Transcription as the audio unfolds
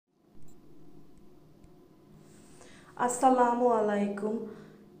Assalamualaikum.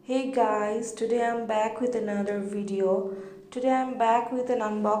 Hey guys, today I'm back with another video. Today I'm back with an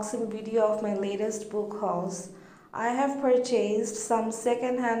unboxing video of my latest book house. I have purchased some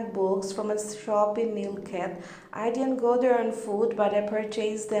second-hand books from a shop in Nilkhet. I didn't go there on foot, but I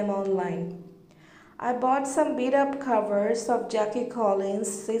purchased them online. I bought some beat-up covers of Jackie Collins,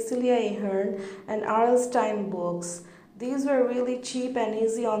 Cecelia Ahern, and Stine books. These were really cheap and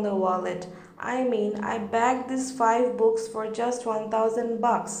easy on the wallet. I bagged these 5 books for just 1,000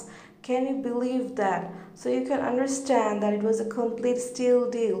 bucks. Can you believe that? So you can understand that it was a complete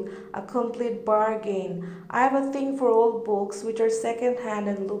steal deal, a complete bargain. I have a thing for old books which are second-hand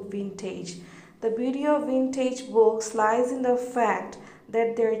and look vintage. The beauty of vintage books lies in the fact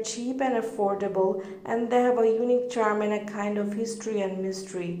that they're cheap and affordable, and they have a unique charm and a kind of history and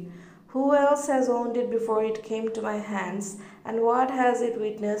mystery. Who else has owned it before it came to my hands, and what has it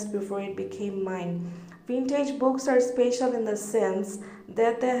witnessed before it became mine? Vintage books are special in the sense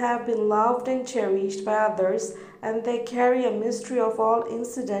that they have been loved and cherished by others, and they carry a mystery of all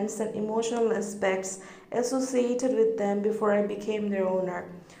incidents and emotional aspects associated with them before I became their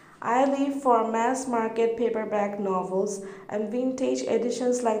owner. I live for mass market paperback novels and vintage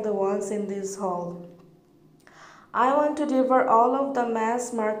editions like the ones in this haul. I want to devour all of the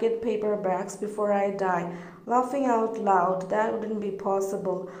mass market paperbacks before I die. Laughing out loud, that wouldn't be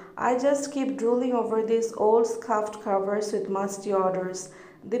possible. I just keep drooling over these old scuffed covers with musty odors.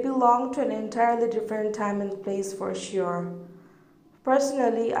 They belong to an entirely different time and place for sure.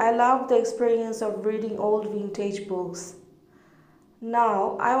 Personally, I love the experience of reading old vintage books.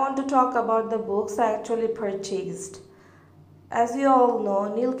 Now, I want to talk about the books I actually purchased. As you all know,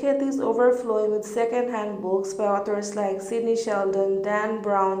 nilkhet is overflowing with second-hand books by authors like Sidney Sheldon, Dan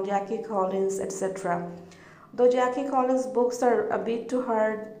Brown, Jackie Collins, etc. Though Jackie Collins books are a bit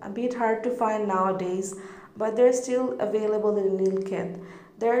hard to find nowadays, but they're still available in nilkhet.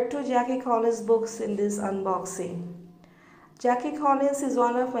 There are 2 Jackie Collins books in this unboxing. Jackie Collins is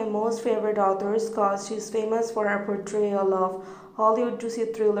one of my most favorite authors because she's famous for her portrayal of Hollywood juicy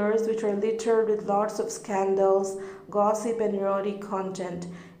thrillers which are littered with lots of scandals, gossip and erotic content.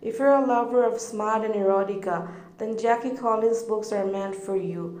 If you're a lover of smart and erotica, then Jackie Collins books are meant for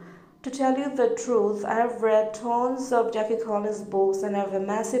you. To tell you the truth, I have read tons of Jackie Collins books and have a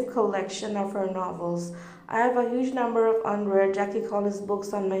massive collection of her novels. I have a huge number of unread Jackie Collins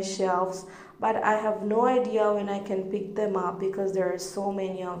books on my shelves, but I have no idea when I can pick them up because there are so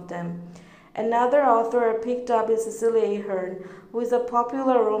many of them. Another author I picked up is Cecelia Ahern, who is a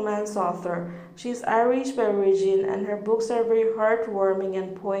popular romance author. She is Irish by origin and her books are very heartwarming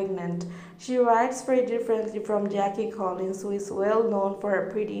and poignant. She writes very differently from Jackie Collins, who is well known for her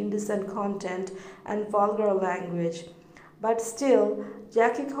pretty indecent content and vulgar language. But still,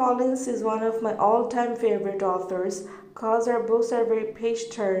 Jackie Collins is one of my all-time favorite authors because her books are very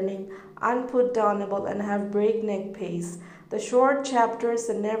page-turning, unputdownable, and have breakneck pace. The short chapters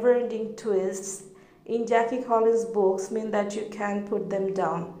and never-ending twists in Jackie Collins' books mean that you can't put them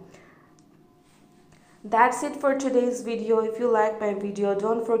down. That's it for today's video. If you like my video,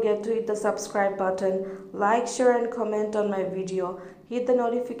 don't forget to hit the subscribe button, like, share and comment on my video. Hit the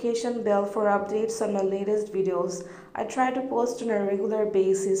notification bell for updates on my latest videos. I try to post on a regular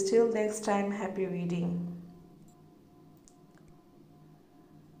basis. Till next time, happy reading.